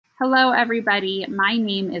Hello, everybody. My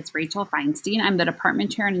name is Rachel Feinstein. I'm the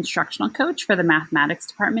department chair and instructional coach for the mathematics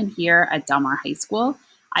department here at Del Mar High School.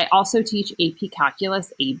 I also teach AP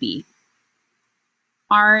Calculus AB.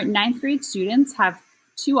 Our ninth grade students have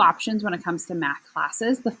two options when it comes to math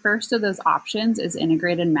classes. The first of those options is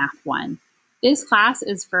Integrated Math 1. This class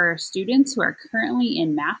is for students who are currently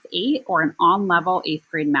in Math 8 or an on-level 8th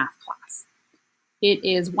grade math class. It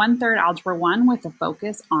is 1/3 Algebra 1 with a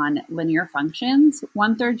focus on linear functions,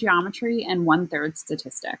 1/3 geometry, and 1/3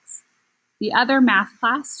 statistics. The other math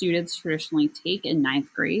class students traditionally take in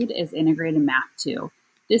ninth grade is Integrated Math 2.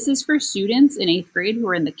 This is for students in 8th grade who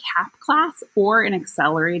are in the CAP class or an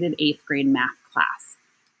accelerated 8th grade math class.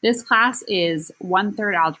 This class is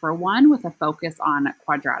 1/3 Algebra 1 with a focus on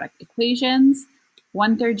quadratic equations,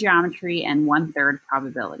 1/3 geometry, and 1/3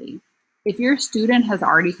 probability. If your student has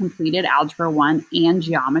already completed Algebra 1 and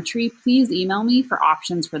Geometry, please email me for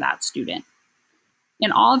options for that student.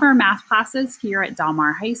 In all of our math classes here at Del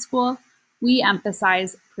Mar High School, we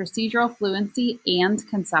emphasize procedural fluency and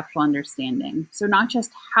conceptual understanding. So not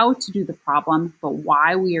just how to do the problem, but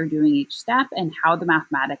why we are doing each step and how the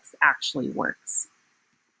mathematics actually works.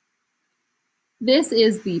 This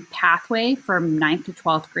is the pathway from 9th to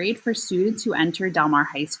 12th grade for students who enter Del Mar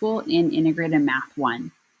High School in Integrated Math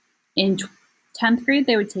 1. In 10th grade,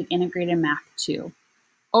 they would take Integrated Math 2.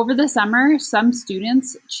 Over the summer, some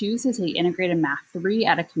students choose to take Integrated Math 3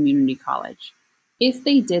 at a community college. If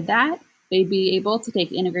they did that, they'd be able to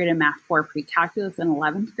take Integrated Math 4 Pre-Calculus in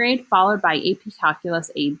 11th grade, followed by AP Calculus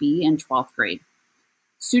AB in 12th grade.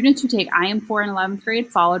 Students who take IM4 in 11th grade,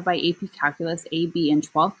 followed by AP Calculus AB in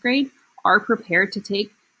 12th grade, are prepared to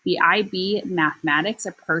take the IB Mathematics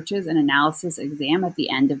Approaches and Analysis exam at the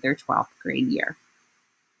end of their 12th grade year.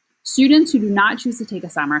 Students who do not choose to take a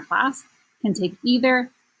summer class can take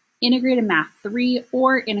either Integrated Math 3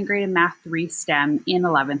 or Integrated Math 3 STEM in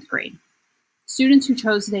 11th grade. Students who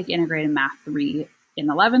chose to take Integrated Math 3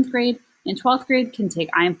 in 11th grade in 12th grade can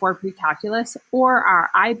take IM4 Pre-Calculus or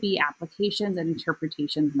our IB Applications and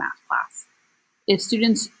Interpretations math class. If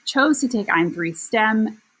students chose to take IM3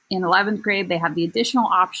 STEM in 11th grade, they have the additional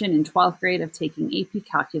option in 12th grade of taking AP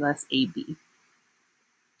Calculus AB.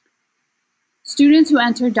 Students who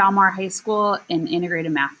enter Del Mar High School in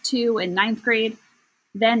Integrated Math 2 in 9th grade,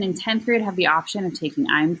 then in 10th grade have the option of taking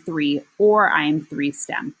IM3 or IM3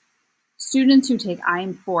 STEM. Students who take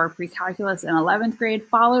IM4 Pre-Calculus in 11th grade,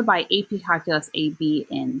 followed by AP Calculus AB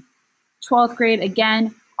in 12th grade,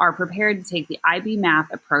 again, are prepared to take the IB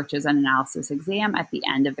Math Approaches and Analysis exam at the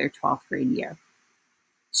end of their 12th grade year.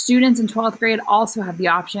 Students in 12th grade also have the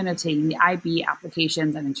option of taking the IB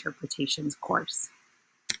Applications and Interpretations course.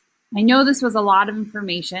 I know this was a lot of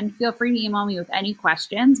information. Feel free to email me with any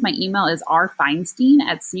questions. My email is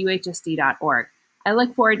rfeinstein@cuhsd.org. I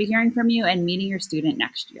look forward to hearing from you and meeting your student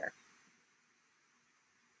next year.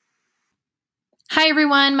 Hi,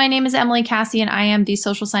 everyone. My name is Emily Cassie, and I am the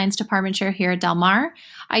Social Science Department Chair here at Del Mar.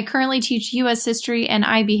 I currently teach U.S. History and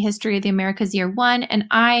IB History of the Americas Year 1, and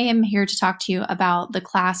I am here to talk to you about the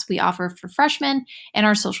class we offer for freshmen and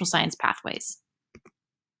our social science pathways.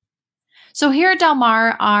 So here at Del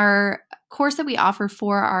Mar, our course that we offer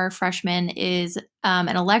for our freshmen is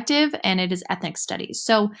an elective, and it is ethnic studies.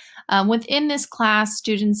 So within this class,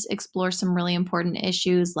 students explore some really important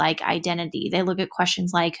issues like identity. They look at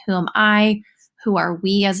questions like, who am I? Who are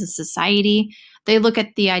we as a society? They look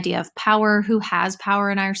at the idea of power, who has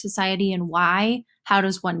power in our society and why? How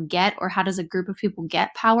does one get, or how does a group of people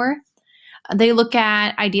get power? They look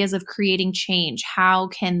at ideas of creating change. How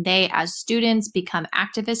can they, as students, become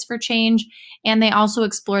activists for change? And they also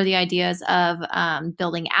explore the ideas of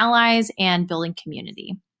building allies and building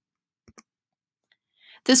community.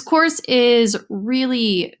 This course is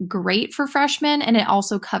really great for freshmen, and it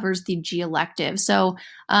also covers the G elective. So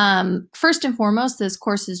first and foremost, this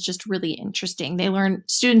course is just really interesting.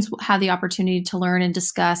 Students have the opportunity to learn and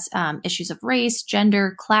discuss issues of race,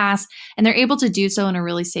 gender, class, and they're able to do so in a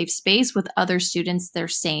really safe space with other students their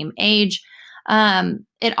same age.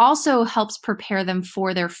 It also helps prepare them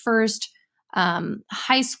for their first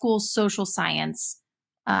high school social science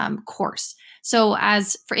course. So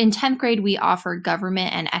in 10th grade, we offer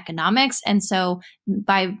government and economics. And so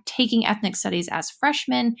by taking ethnic studies as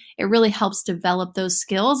freshmen, it really helps develop those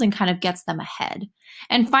skills and kind of gets them ahead.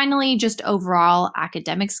 And finally, just overall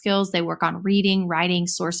academic skills. They work on reading, writing,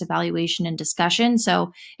 source evaluation, and discussion.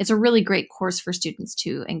 So it's a really great course for students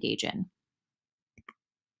to engage in.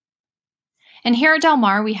 And here at Del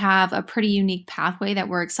Mar, we have a pretty unique pathway that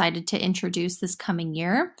we're excited to introduce this coming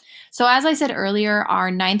year. So as I said earlier,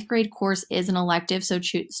 our 9th grade course is an elective, so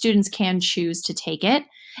students can choose to take it.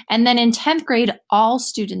 And then in 10th grade, all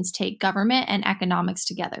students take government and economics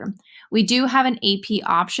together. We do have an AP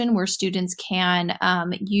option where students can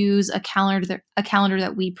use a calendar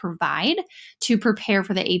that we provide to prepare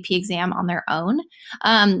for the AP exam on their own.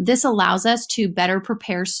 This allows us to better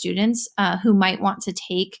prepare students who might want to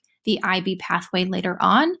take the IB pathway later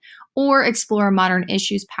on or explore a modern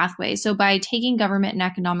issues pathway. So by taking government and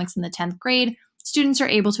economics in the 10th grade, students are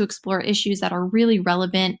able to explore issues that are really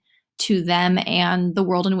relevant to them and the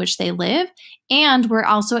world in which they live. And we're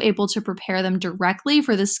also able to prepare them directly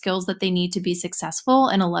for the skills that they need to be successful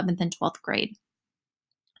in 11th and 12th grade.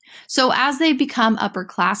 So as they become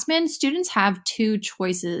upperclassmen, students have two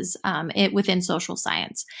choices within social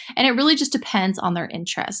science, and it really just depends on their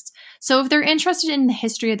interests. So if they're interested in the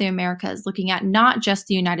history of the Americas, looking at not just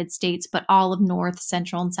the United States, but all of North,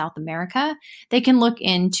 Central, and South America, they can look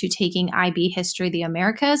into taking IB History of the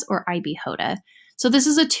Americas or IB HOTA. So this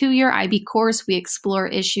is a 2-year IB course. We explore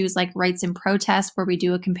issues like rights and protest, where we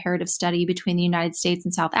do a comparative study between the United States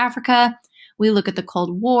and South Africa. We look at the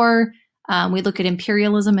Cold War. We look at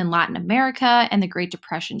imperialism in Latin America and the Great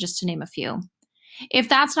Depression, just to name a few. If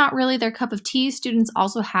that's not really their cup of tea, students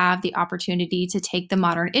also have the opportunity to take the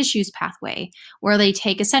Modern Issues pathway, where they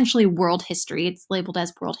take essentially world history. It's labeled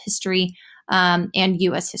as world history and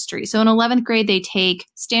U.S. history. So in 11th grade, they take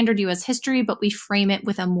standard U.S. history, but we frame it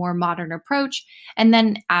with a more modern approach. And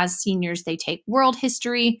then as seniors, they take world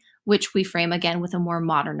history, which we frame again with a more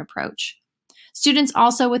modern approach. Students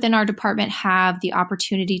also within our department have the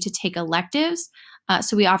opportunity to take electives.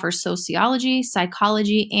 So we offer sociology,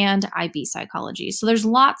 psychology, and IB psychology. So there's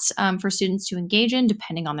lots for students to engage in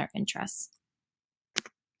depending on their interests.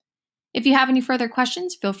 If you have any further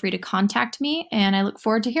questions, feel free to contact me, and I look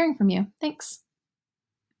forward to hearing from you. Thanks.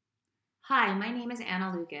 Hi, my name is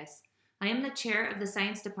Anna Lucas. I am the chair of the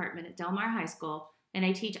science department at Del Mar High School, and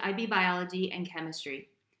I teach IB biology and chemistry.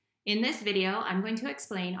 In this video, I'm going to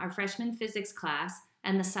explain our freshman physics class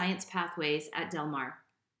and the science pathways at Del Mar.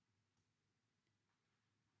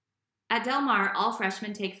 At Del Mar, all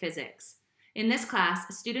freshmen take physics. In this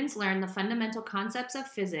class, students learn the fundamental concepts of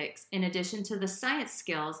physics in addition to the science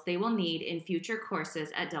skills they will need in future courses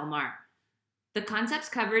at Del Mar. The concepts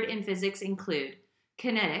covered in physics include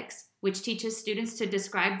kinetics, which teaches students to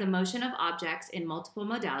describe the motion of objects in multiple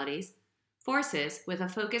modalities, forces, with a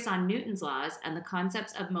focus on Newton's laws and the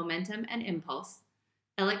concepts of momentum and impulse,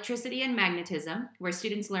 electricity and magnetism, where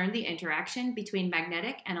students learn the interaction between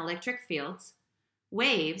magnetic and electric fields,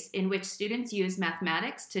 waves, in which students use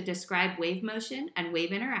mathematics to describe wave motion and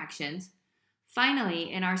wave interactions.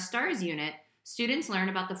 Finally, in our stars unit, students learn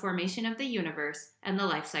about the formation of the universe and the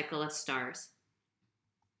life cycle of stars.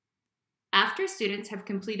 After students have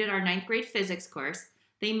completed our 9th grade physics course,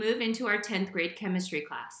 they move into our 10th grade chemistry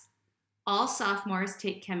class. All sophomores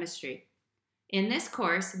take chemistry. In this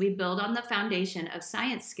course, we build on the foundation of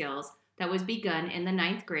science skills that was begun in the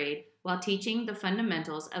 9th grade while teaching the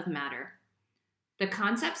fundamentals of matter. The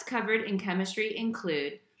concepts covered in chemistry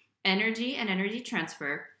include energy and energy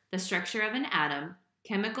transfer, the structure of an atom,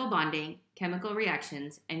 chemical bonding, chemical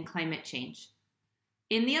reactions, and climate change.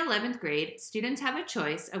 In the 11th grade, students have a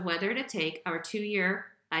choice of whether to take our 2-year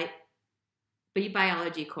IB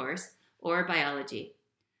biology course or biology.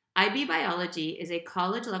 IB Biology is a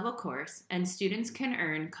college-level course, and students can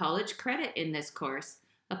earn college credit in this course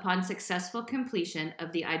upon successful completion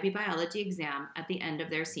of the IB Biology exam at the end of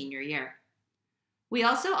their senior year. We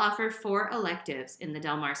also offer 4 electives in the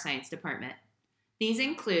Del Mar Science Department. These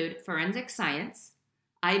include Forensic Science,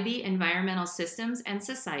 IB Environmental Systems and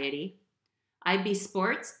Society, IB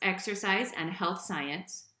Sports, Exercise, and Health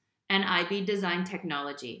Science, and IB Design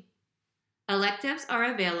Technology. Electives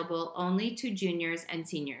are available only to juniors and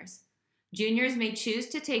seniors. Juniors may choose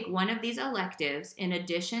to take one of these electives in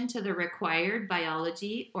addition to the required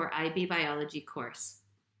biology or IB biology course.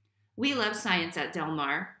 We love science at Del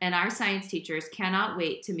Mar, and our science teachers cannot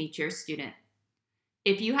wait to meet your student.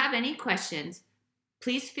 If you have any questions,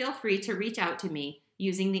 please feel free to reach out to me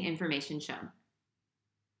using the information shown.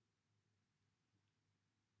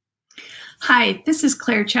 Hi, this is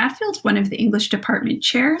Claire Chatfield, one of the English department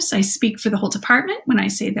chairs. I speak for the whole department when I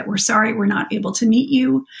say that we're sorry we're not able to meet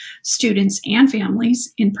you, students and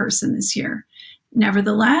families, in person this year.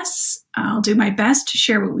 Nevertheless, I'll do my best to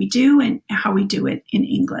share what we do and how we do it in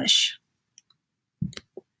English.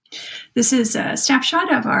 This is a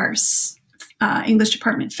snapshot of our English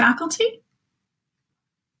department faculty.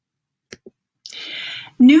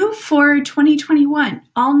 New for 2021,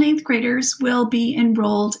 all 9th graders will be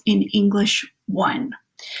enrolled in English 1.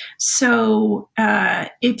 So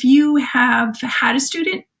if you have had a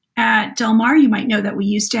student at Del Mar, you might know that we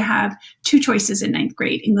used to have two choices in ninth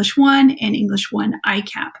grade, English 1 and English 1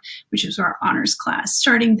 ICAP, which is our honors class.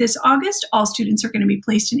 Starting this August, all students are going to be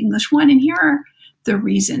placed in English 1, and here are the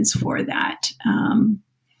reasons for that.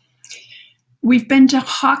 We've been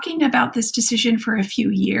talking about this decision for a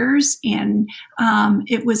few years, and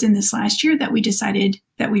it was in this last year that we decided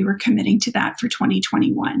that we were committing to that for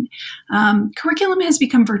 2021. Curriculum has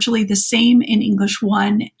become virtually the same in English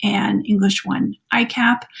 1 and English 1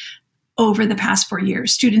 ICAP over the past 4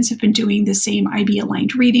 years. Students have been doing the same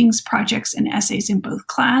IB-aligned readings, projects, and essays in both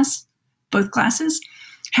classes.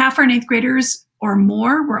 Half our ninth graders or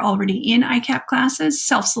more were already in ICAP classes,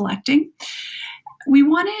 self-selecting. We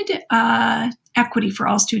wanted equity for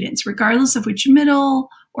all students, regardless of which middle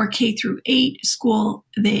or K through 8 school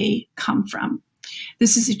they come from.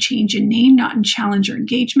 This is a change in name, not in challenge or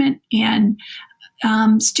engagement. And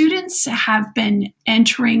students have been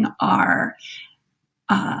entering our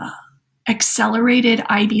accelerated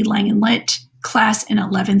IB Lang and Lit class in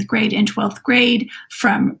 11th grade and 12th grade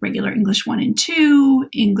from regular English 1 and 2,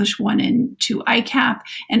 English 1 and 2 ICAP,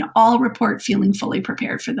 and all report feeling fully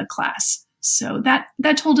prepared for the class. So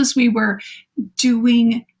that told us we were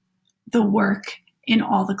doing the work in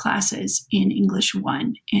all the classes in English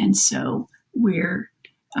 1. And so we're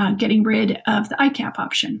getting rid of the ICAP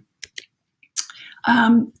option.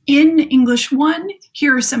 In English 1,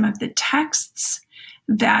 here are some of the texts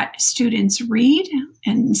that students read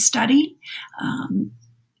and study.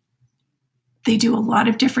 They do a lot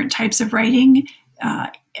of different types of writing,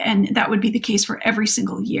 and that would be the case for every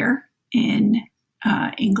single year in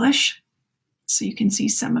English. So you can see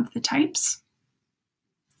some of the types.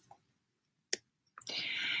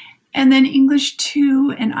 And then English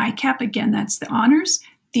 2 and ICAP, again, that's the honors.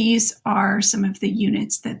 These are some of the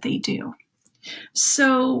units that they do.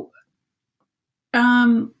 So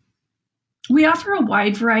we offer a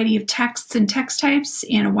wide variety of texts and text types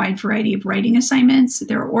and a wide variety of writing assignments.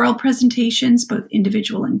 There are oral presentations, both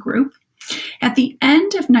individual and group. At the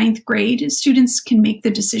end of ninth grade, students can make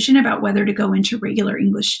the decision about whether to go into regular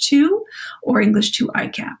English 2 or English 2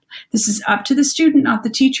 ICAP. This is up to the student, not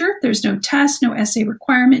the teacher. There's no test, no essay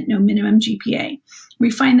requirement, no minimum GPA.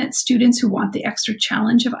 We find that students who want the extra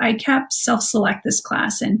challenge of ICAP self-select this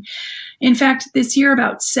class. And in fact, this year,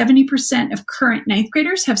 about 70% of current ninth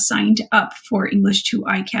graders have signed up for English 2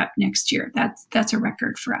 ICAP next year. That's a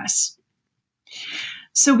record for us.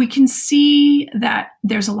 So we can see that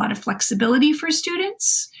there's a lot of flexibility for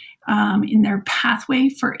students in their pathway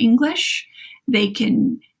for English. They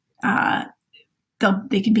can be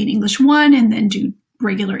in English 1 and then do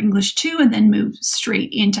regular English 2 and then move straight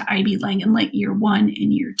into IB Lang and Lit year 1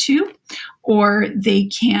 and year 2. Or they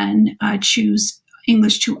can choose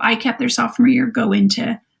English 2 ICAP their sophomore year, go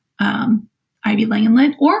into IB Lang and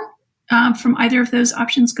Lit, or from either of those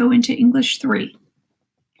options go into English 3.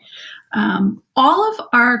 All of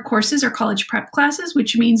our courses are college prep classes,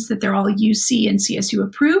 which means that they're all UC and CSU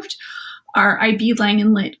approved. Our IB Lang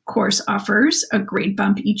and Lit course offers a grade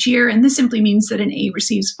bump each year, and this simply means that an A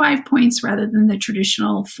receives 5 points rather than the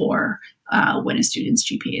traditional 4 when a student's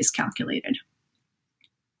GPA is calculated.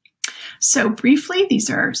 So briefly, these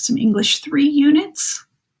are some English 3 units.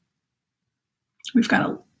 We've got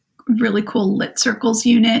a really cool Lit Circles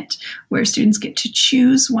unit where students get to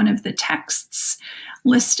choose one of the texts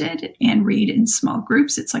listed and read in small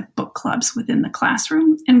groups. It's like book clubs within the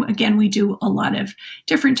classroom. And again, we do a lot of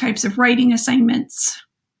different types of writing assignments.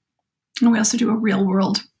 And we also do a real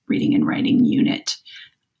world reading and writing unit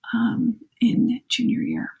in junior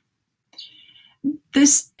year.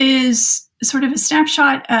 This is sort of a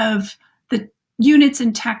snapshot of the units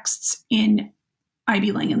and texts in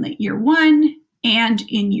IB Lang and Lit year 1 and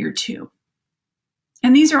in year 2.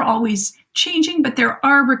 And these are always changing, but there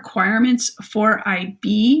are requirements for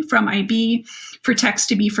IB, from IB, for text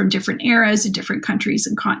to be from different eras and different countries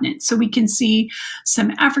and continents. So we can see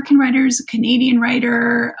some African writers, a Canadian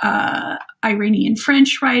writer, Iranian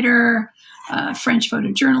French writer, French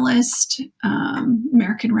photojournalist,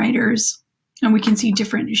 American writers, and we can see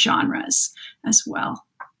different genres as well,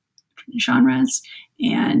 genres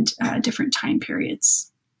and different time periods.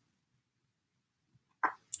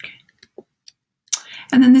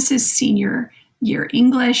 And then this is senior year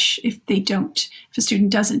English. If a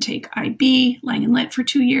student doesn't take IB, Lang and Lit for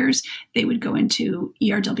 2 years, they would go into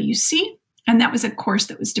ERWC. And that was a course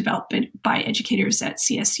that was developed by educators at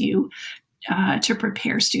CSU to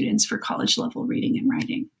prepare students for college level reading and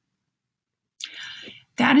writing.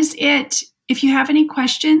 That is it. If you have any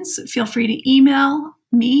questions, feel free to email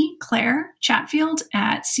me, Claire Chatfield,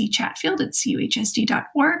 at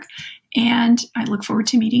cuhsd.org. And I look forward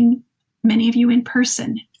to meeting many of you in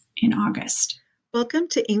person in August. Welcome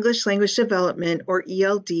to English Language Development, or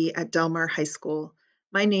ELD, at Del Mar High School.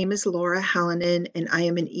 My name is Laura Hallinan, and I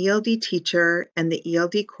am an ELD teacher and the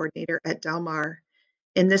ELD coordinator at Del Mar.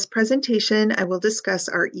 In this presentation, I will discuss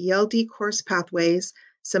our ELD course pathways,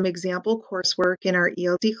 some example coursework in our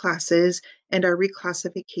ELD classes, and our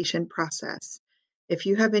reclassification process. If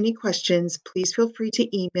you have any questions, please feel free to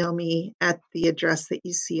email me at the address that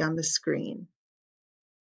you see on the screen.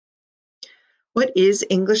 What is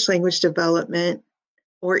English Language Development,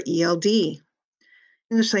 or ELD?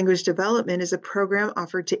 English Language Development is a program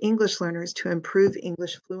offered to English learners to improve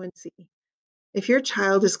English fluency. If your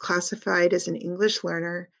child is classified as an English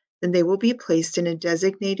learner, then they will be placed in a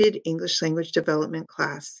designated English Language Development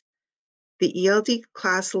class. The ELD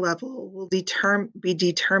class level will be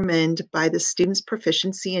determined by the student's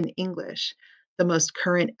proficiency in English, the most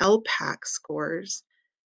current LPAC scores,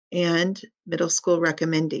 and middle school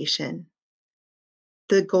recommendation.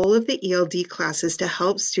 The goal of the ELD class is to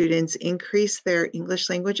help students increase their English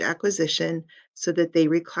language acquisition so that they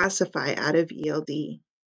reclassify out of ELD.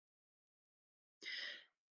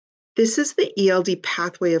 This is the ELD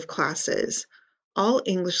pathway of classes. All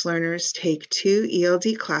English learners take 2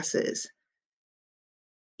 ELD classes,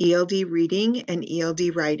 ELD Reading and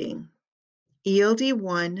ELD Writing. ELD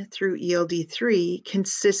 1 through ELD 3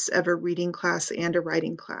 consists of a reading class and a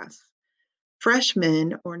writing class.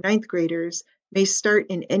 Freshmen or 9th graders may start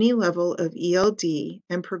in any level of ELD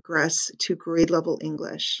and progress to grade level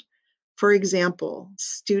English. For example,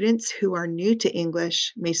 students who are new to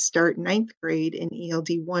English may start 9th grade in ELD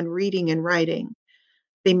 1 reading and writing.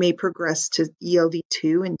 They may progress to ELD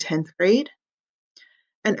 2 in 10th grade.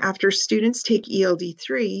 And after students take ELD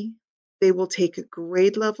 3, they will take a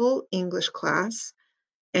grade level English class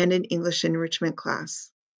and an English enrichment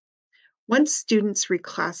class. Once students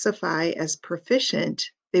reclassify as proficient,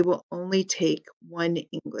 they will only take 1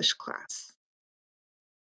 English class.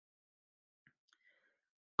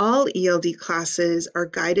 All ELD classes are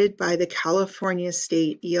guided by the California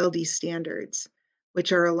State ELD standards,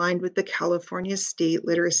 which are aligned with the California State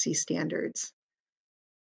Literacy Standards.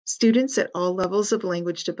 Students at all levels of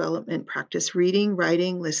language development practice reading,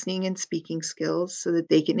 writing, listening, and speaking skills so that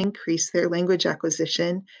they can increase their language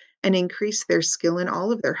acquisition and increase their skill in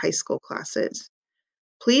all of their high school classes.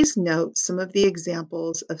 Please note some of the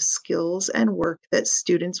examples of skills and work that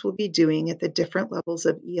students will be doing at the different levels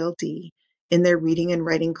of ELD in their reading and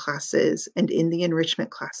writing classes and in the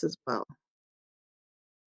enrichment class as well.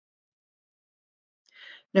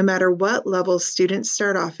 No matter what level students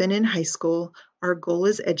start off in high school, our goal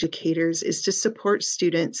as educators is to support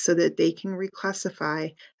students so that they can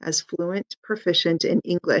reclassify as fluent, proficient in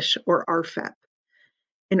English, or RFEP.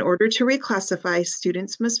 In order to reclassify,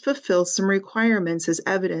 students must fulfill some requirements as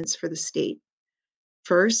evidence for the state.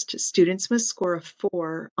 First, students must score a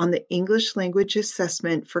 4 on the English Language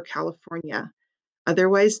Assessment for California,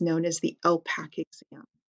 otherwise known as the LPAC exam.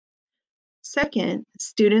 Second,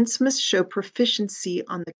 students must show proficiency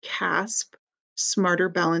on the CASP, Smarter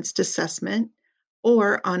Balanced Assessment,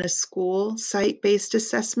 or on a school site-based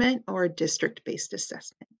assessment or a district-based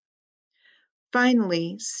assessment.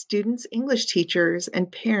 Finally, students' English teachers and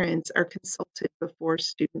parents are consulted before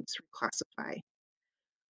students reclassify.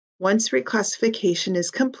 Once reclassification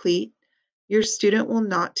is complete, your student will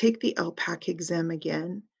not take the LPAC exam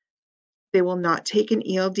again. They will not take an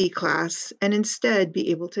ELD class and instead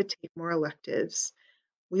be able to take more electives.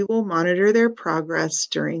 We will monitor their progress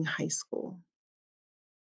during high school.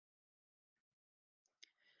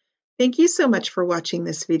 Thank you so much for watching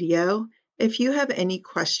this video. If you have any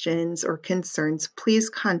questions or concerns, please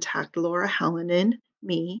contact Laura Hallinan,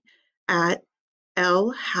 me, at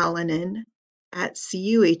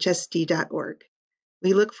lhallinan@cuhsd.org.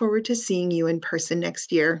 We look forward to seeing you in person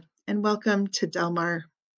next year, and welcome to Del Mar.